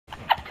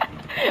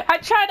I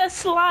try to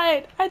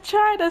slide. I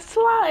try to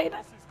slide.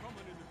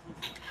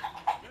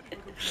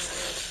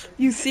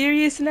 You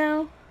serious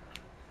now?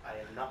 I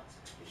am not.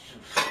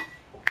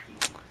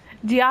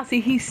 Giassi,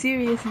 he's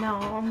serious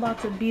now. I'm about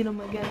to beat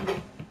him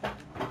again.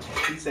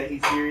 He said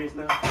he's serious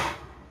now?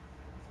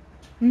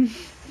 No.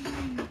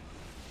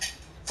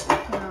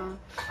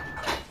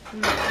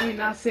 He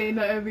not saying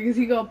nothing because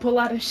he gonna pull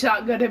out a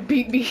shotgun and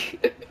beat me.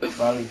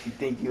 Probably if you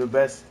think you're the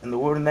best in the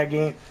world in that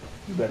game,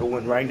 you better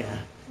win right now.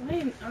 I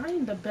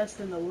ain't the best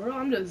in the world.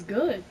 I'm just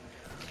good.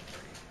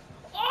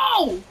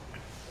 Oh!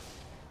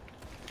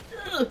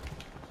 Ugh.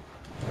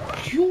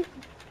 You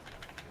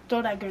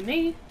throw that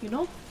grenade, you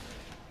know?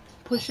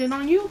 Push it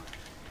on you,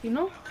 you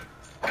know?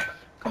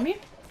 Come here.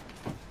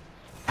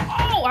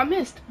 Oh, I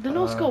missed the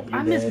no scope.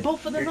 I missed dead.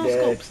 both of the You're no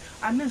dead. scopes.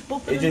 I missed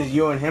both of the It's no just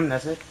you and him,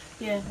 that's it?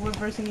 Yeah, we're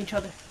versing each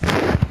other.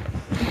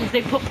 Because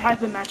they put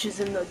private matches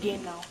in the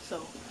game now,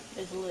 so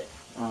it's lit.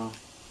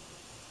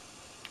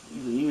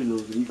 You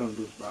lose it. You gonna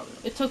lose probably.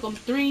 It took them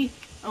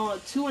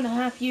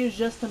 2.5 years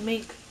just to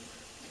make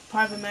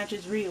private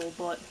matches real,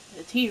 but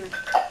it's here.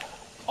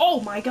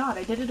 Oh my god,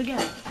 I did it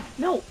again.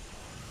 No.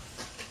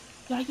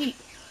 Yikes.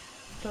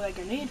 Throw that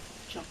grenade.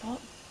 Jump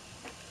up.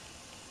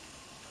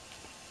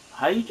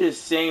 How you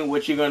just saying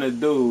what you're gonna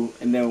do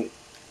and then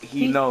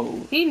he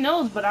knows? He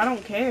knows, but I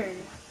don't care.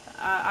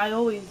 I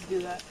always do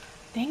that.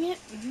 Dang it.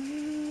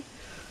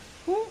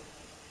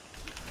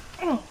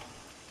 Oh.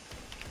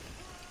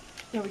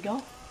 There we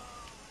go.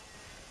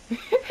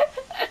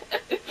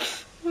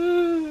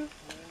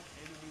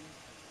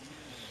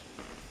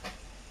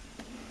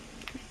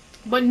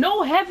 But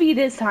no heavy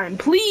this time,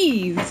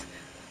 please.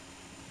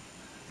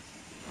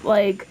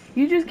 Like,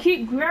 you just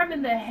keep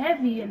grabbing the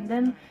heavy and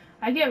then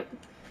I get...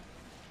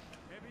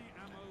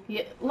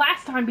 Yeah,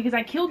 last time because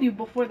I killed you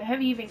before the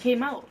heavy even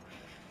came out.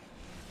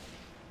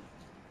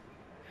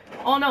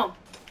 Oh no.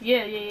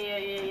 Yeah,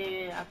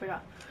 I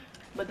forgot.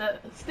 But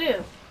that,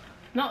 still.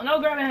 No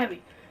grabbing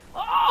heavy.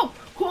 Oh!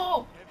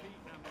 Whoa!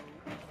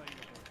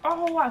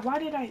 Oh, why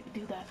did I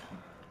do that?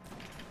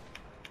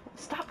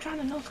 Stop trying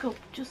to no scope.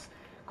 Just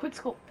quick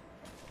scope.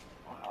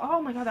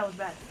 Oh my god, that was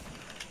bad.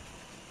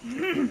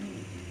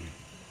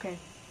 Okay.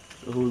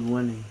 So who's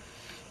winning?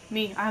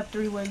 Me. I have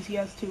 3 wins. He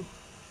has 2.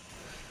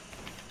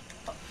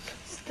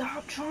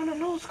 Stop trying to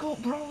no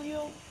scope, bro,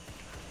 yo.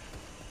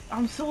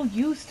 I'm so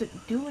used to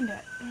doing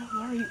that.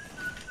 Where are you?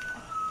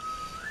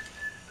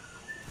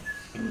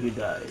 You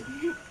died.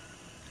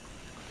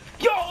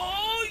 Yo,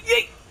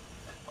 yay!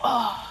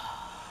 Oh.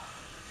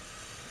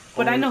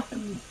 But I know.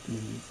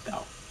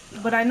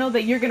 But I know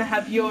that you're gonna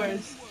have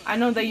yours. I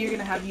know that you're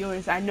gonna have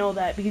yours. I know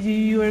that because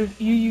you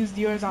used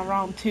yours on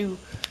round 2.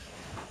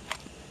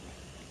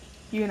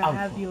 You're gonna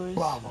have yours.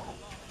 Bravo.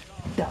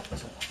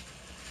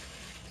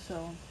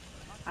 So,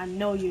 I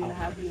know you're gonna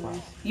have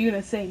yours. You're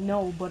gonna say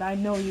no, but I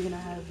know you're gonna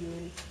have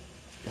yours.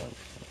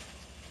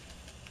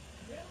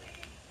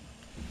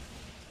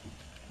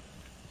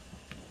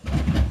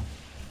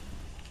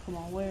 Come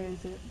on, where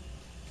is it?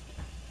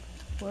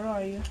 Where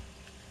are you?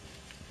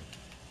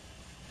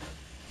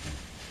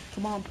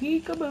 Come on,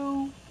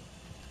 peekaboo.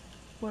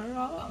 Where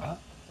are?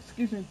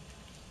 Excuse me.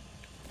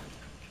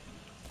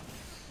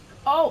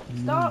 Oh,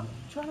 stop!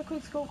 Trying to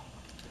quick scope.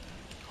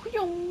 What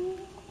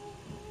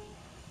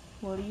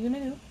are you gonna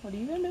do? What are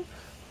you gonna do?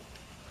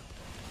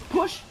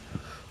 Push!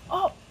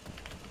 Oh!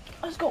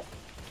 Let's go!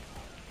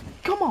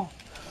 Come on!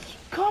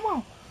 Come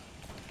on!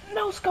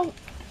 No scope!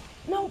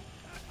 No!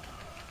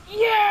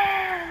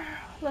 Yeah!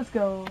 Let's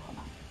go.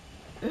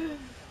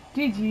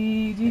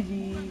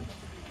 GG.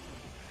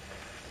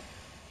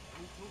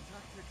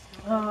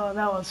 Oh,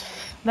 that's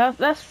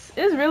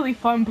it's really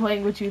fun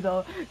playing with you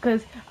though,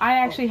 because I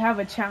actually have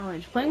a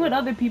challenge. Playing with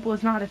other people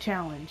is not a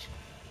challenge.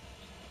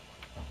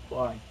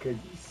 Why? Cause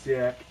you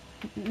suck.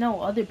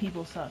 No, other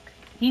people suck.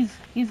 He's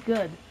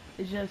good.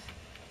 It's just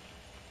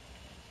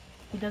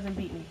he doesn't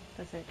beat me.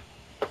 That's it.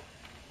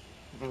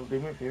 Do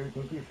me a favor.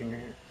 Can you put your finger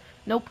here?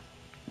 Nope.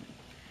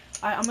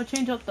 I'm gonna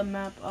change up the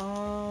map.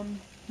 Let's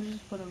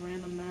just put a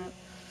random map.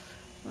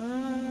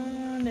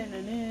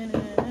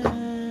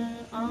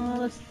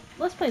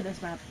 Let's play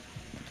this map.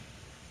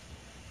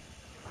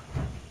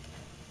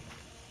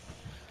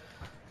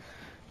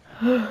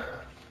 That's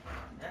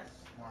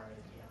smart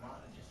idea. I'm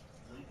gonna just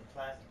leave the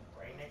plastic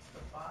right next to the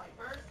fire.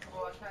 First of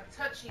all, it's not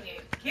touching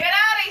it. Get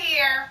out of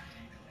here!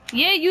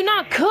 Yeah, you're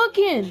not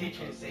cooking.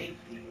 Kitchen safety,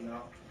 you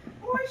know.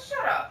 Boy,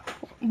 shut up.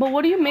 But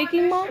what are you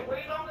making, Mom?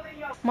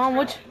 Mom,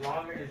 what?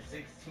 Longer than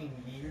 16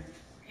 years.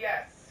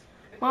 Yes.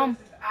 Mom.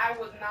 I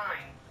was 9.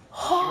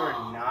 You were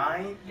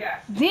 9?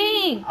 Yes.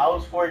 Dang. I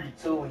was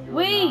 42 when you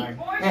were 9.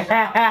 Boy, shut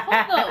up.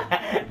 Hold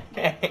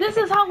up. This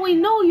is how we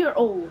know you're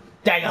old.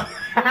 Damn.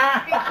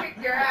 Kick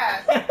your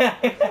ass.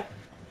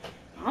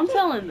 I'm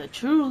telling the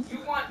truth.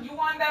 You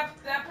want that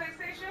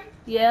PlayStation?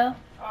 Yeah.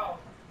 Oh.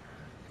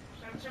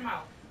 Shut your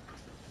mouth.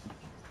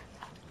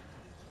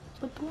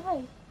 But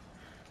why?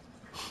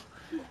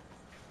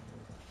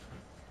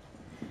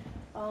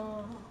 I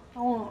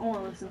want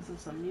to listen to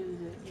some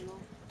music, you know.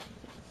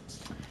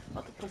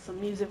 About to put some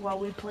music while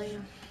we're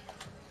playing.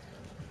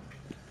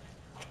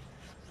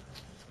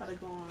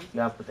 gotta go on. You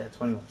gotta put that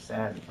 21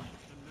 Savage.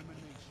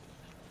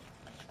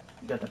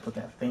 You gotta put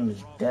that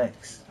famous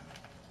Dex.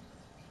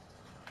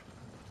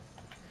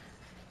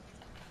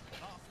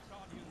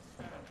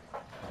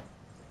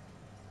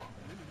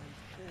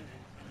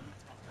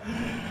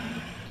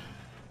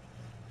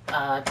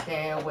 I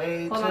can't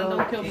wait Hold on,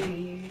 don't kill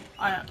me.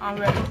 I'm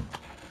ready.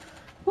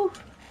 Whew.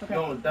 Okay.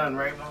 You're almost done,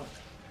 right, Mom?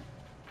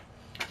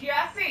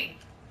 Jesse,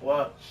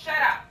 What? shut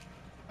up.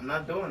 I'm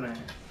not doing that.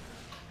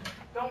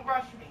 Don't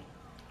rush me.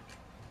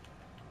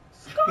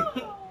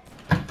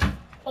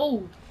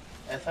 Oh,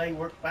 That's how you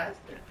work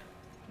faster.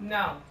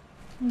 No.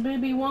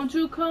 baby, won't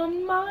you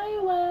come my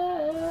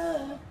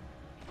way?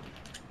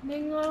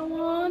 Thing I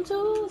want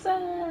to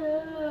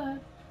say.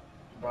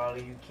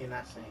 Brawley, you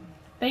cannot sing.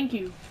 Thank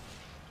you.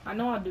 I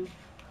know I do.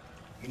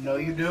 You know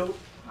you do?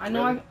 I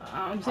know Really?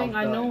 I'm saying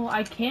I I'm know done.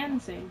 I can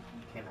sing.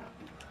 You cannot.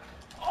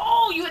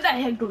 Oh, you had that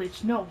head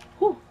glitch. No.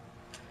 Whew.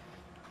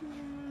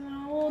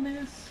 All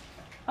this,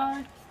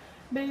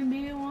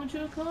 baby, won't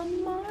you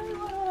come my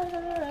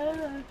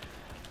way?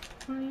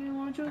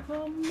 Won't you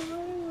come my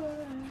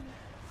way?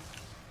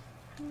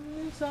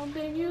 It's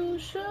something you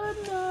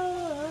should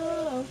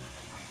know.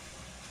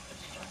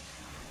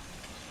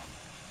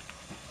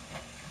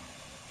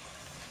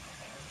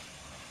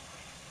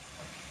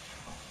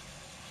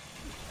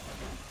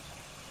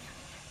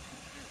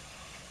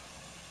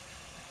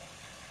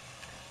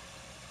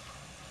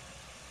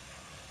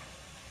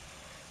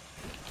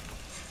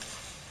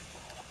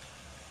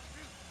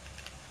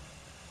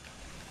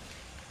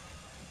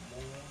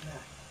 Mona.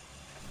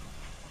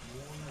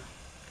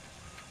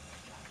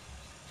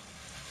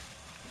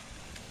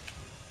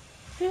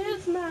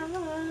 His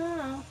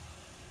mouth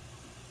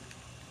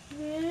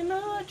in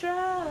a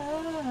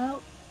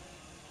drought.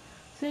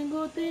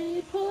 Single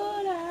thing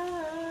put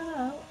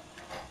out.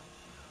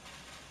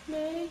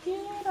 Make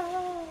it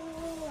out.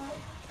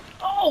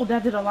 Oh,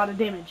 that did a lot of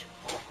damage.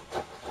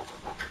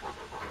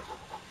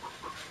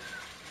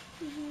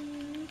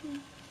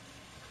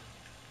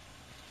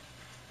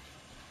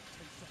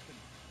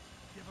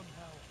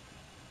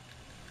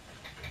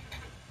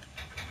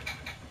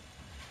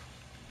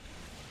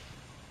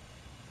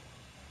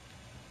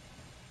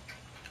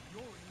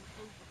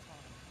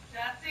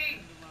 Jesse,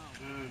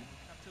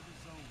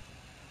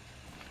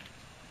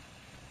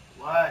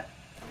 What?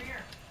 come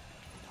here.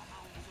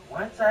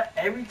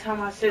 Every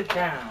time I sit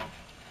down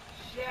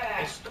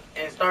Shut up.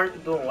 and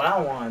start doing what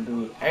I want to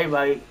do,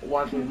 everybody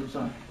wants me to do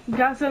something.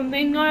 Got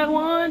something I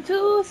want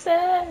to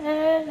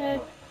say.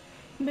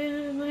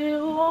 Baby,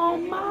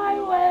 on my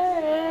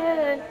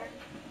way.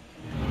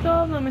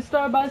 So let me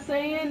start by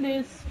saying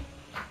this.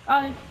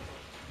 I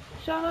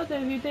shout out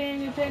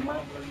everything you take my.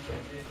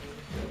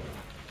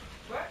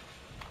 What?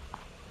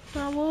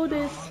 I will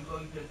this.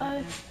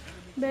 I,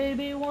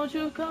 baby, won't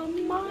you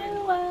come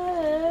my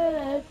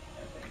way?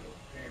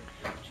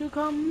 Won't you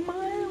come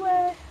my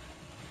way?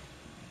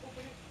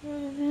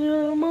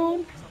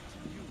 Moon.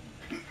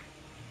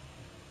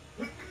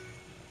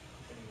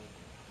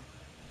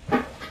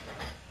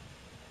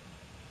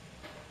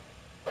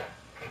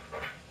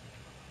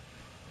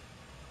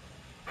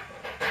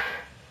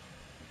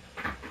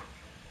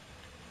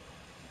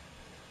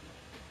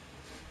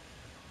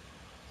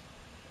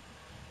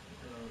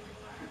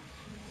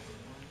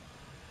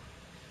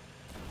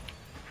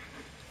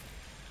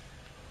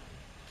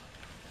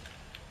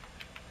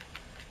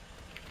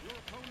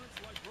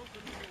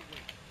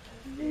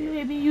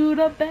 Baby, you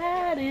the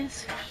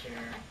baddest.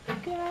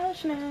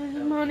 Cash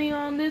in, money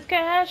on this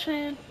cash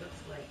in.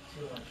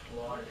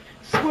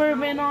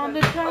 Swerving on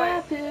the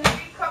traffic.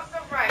 3 cups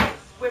of rice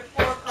with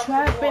 4 cups of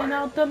Trapping water.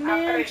 out the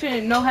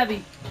mansion. No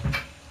heavy.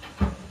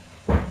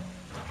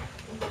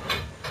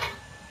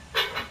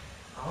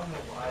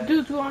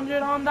 Do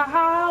 200 on the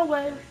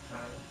highway.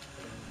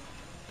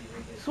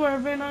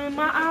 Swerving on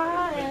my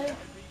eye.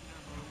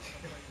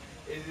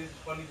 It's just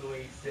funny the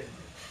way he says it.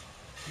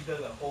 He does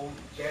a whole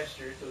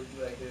gesture, so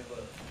it's like this.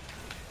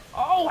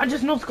 Oh, I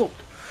just no scoped.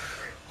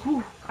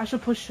 Whew, I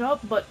should push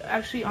up, but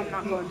actually I'm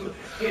not going to.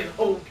 His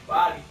whole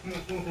body.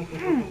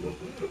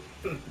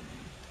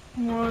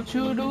 Want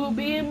you to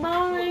be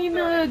mine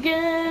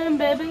again,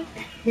 baby.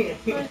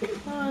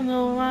 I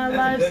know my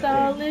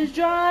lifestyle is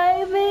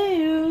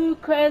driving you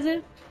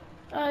crazy.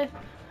 I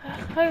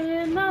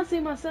cannot see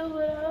myself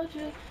without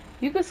you.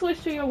 You could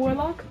switch to your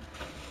warlock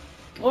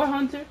or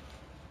hunter.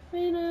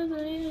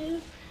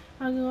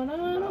 I'm gonna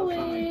run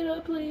away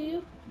to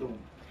please you.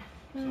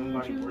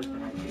 Want you to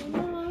be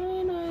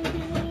mine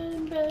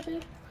again, baby.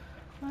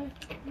 I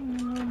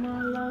know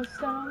my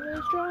lifestyle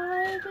is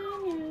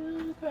driving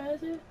you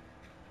crazy.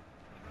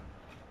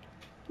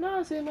 Now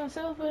I see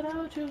myself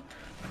without you.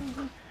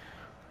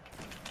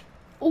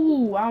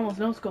 Ooh, I almost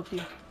no scoped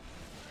you.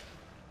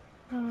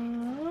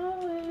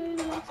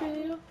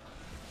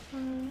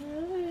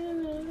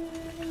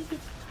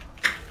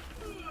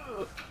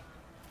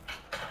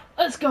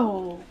 Let's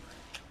go.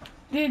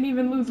 Didn't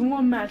even lose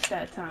one match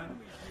that time.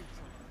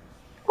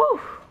 Whew.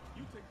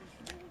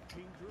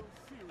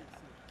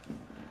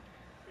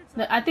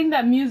 I think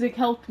that music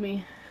helped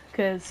me,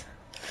 cause,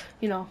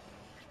 you know,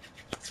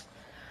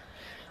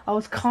 I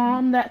was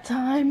calm that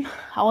time.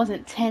 I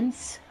wasn't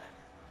tense.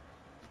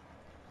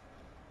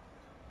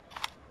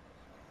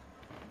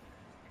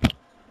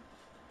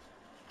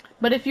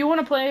 But if you want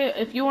to play,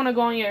 if you want to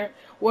go on your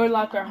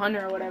Warlock or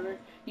Hunter or whatever,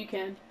 you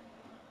can.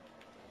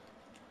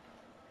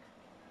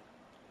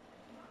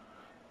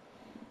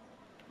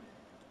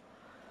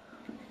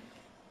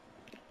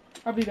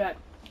 I'll be back.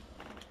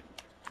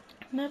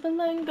 Never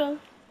letting go.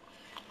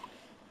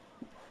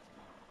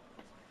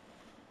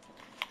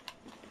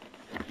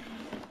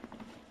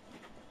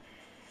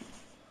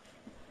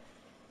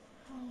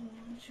 I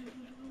want you to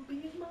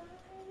be mine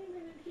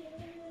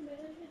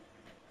again.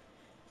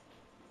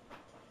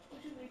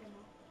 What you making,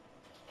 Mom?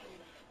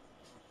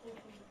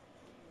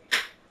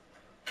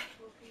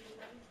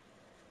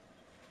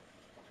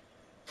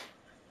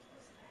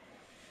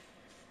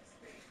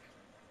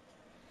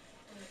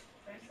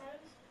 French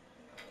fries?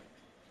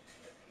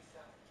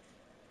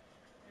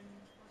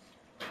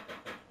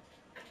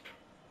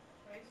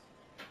 Rice?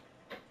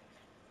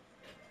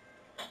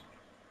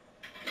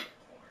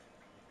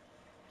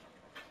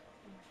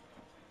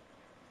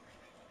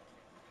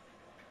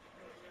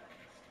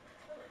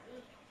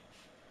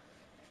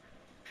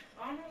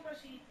 I don't know if I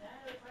should eat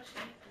that or if I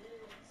should eat this.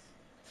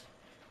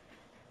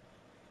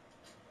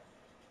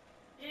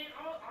 And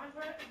I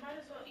might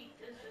as well eat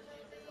this just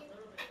because there's a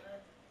little bit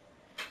left.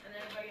 And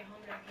then if I get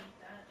hungry, I can eat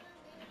that.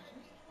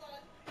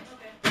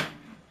 Okay.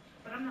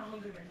 But I'm not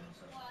hungry right now,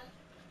 so. What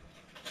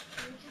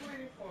you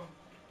waiting for?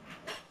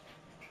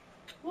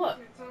 What?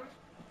 Your time?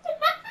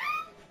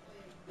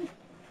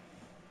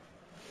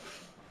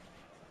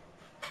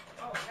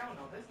 Oh, hell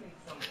no. This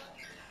needs some.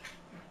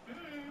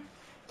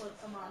 What,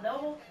 some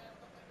double?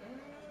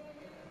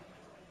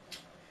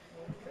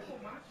 Little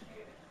my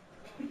shit.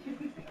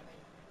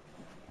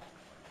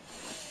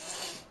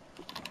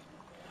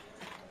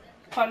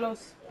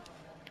 Carlos.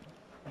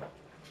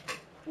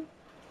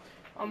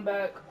 I'm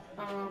back.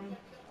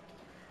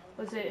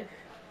 What's it?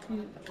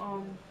 You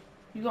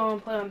gonna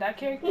play on that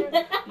character? You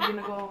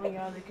gonna go on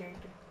your other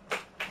character?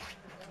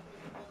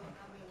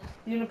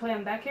 You gonna play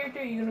on that character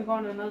or you gonna go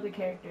on another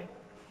character?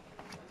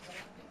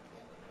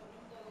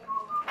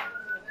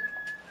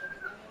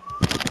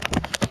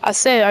 I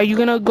said, are you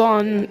gonna go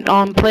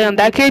on play on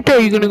that character or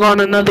are you gonna go on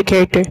another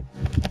character?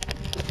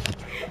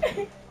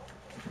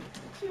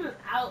 She was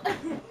out.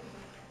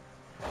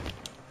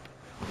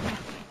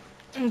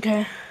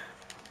 Okay.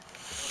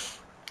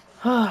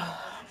 Alright,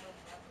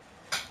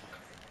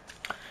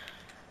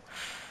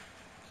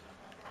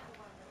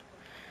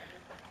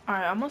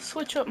 I'm gonna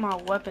switch up my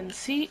weapon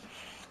seat.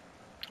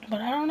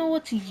 But I don't know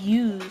what to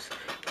use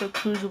for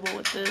Crucible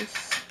with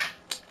this.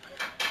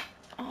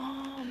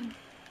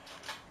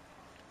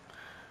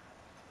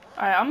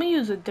 Alright, I'm gonna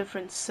use a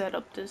different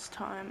setup this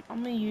time.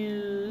 I'm gonna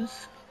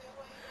use...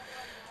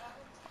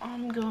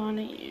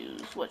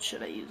 What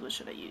should I use?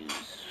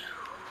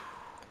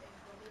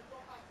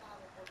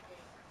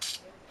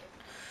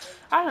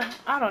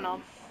 I don't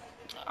know.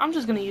 I'm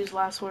just gonna use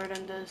Last Word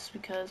in this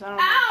because I don't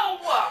know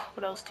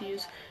what else to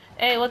use.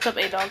 Hey, what's up,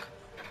 A-Dog?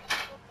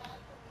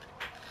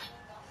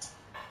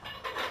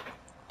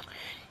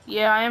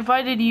 Yeah, I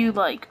invited you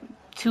like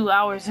 2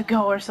 hours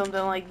ago or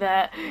something like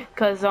that.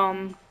 Cause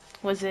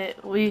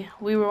we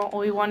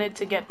wanted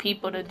to get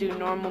people to do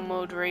normal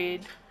mode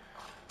raid.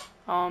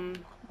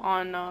 On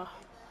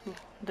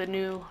the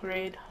new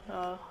raid,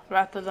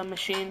 Wrath of the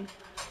Machine.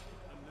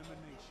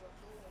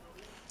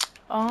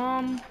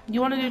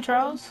 You wanna do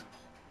trials?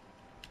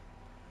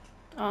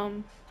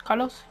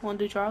 Carlos, you wanna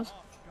do trials?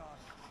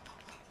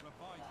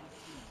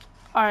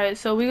 Alright,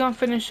 so we're gonna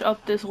finish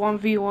up this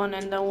 1v1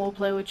 and then we'll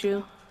play with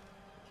you.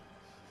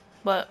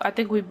 But I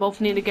think we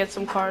both need to get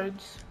some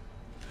cards.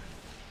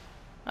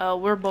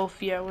 We're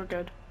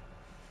good.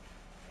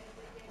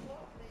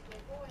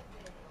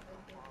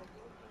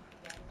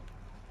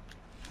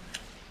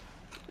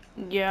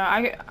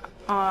 Yeah,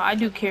 I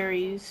do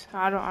carries.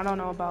 I don't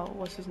know about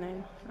what's his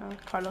name,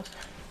 Carlos.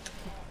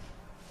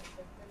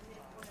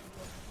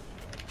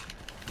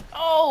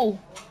 Oh,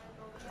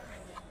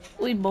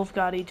 we both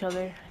got each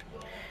other.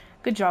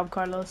 Good job,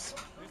 Carlos.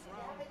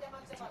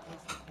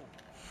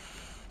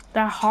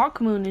 That Hawk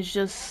Moon is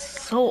just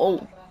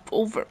so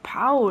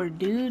overpowered,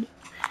 dude,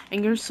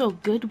 and you're so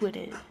good with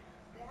it.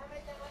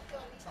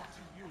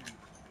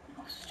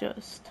 It's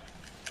just.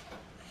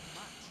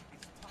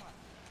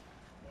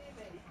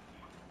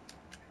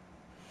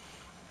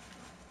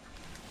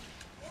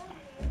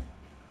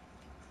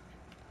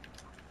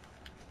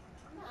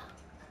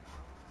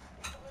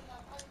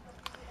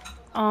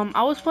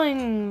 I was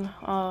playing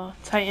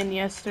Titan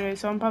yesterday,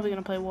 so I'm probably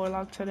gonna play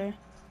Warlock today.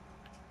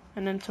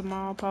 And then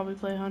tomorrow I'll probably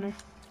play Hunter.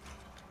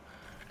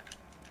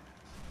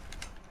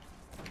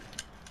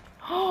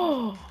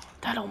 Oh,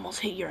 that almost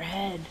hit your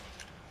head.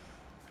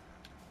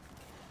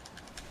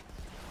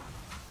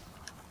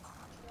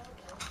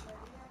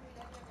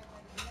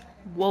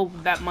 Whoa,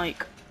 that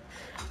mic.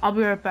 I'll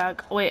be right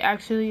back. Wait,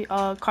 actually,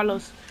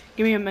 Carlos,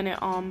 give me a minute.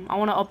 I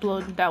wanna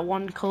upload that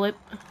one clip.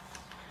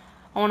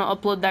 I wanna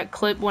upload that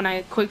clip when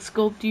I quick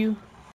scoped you.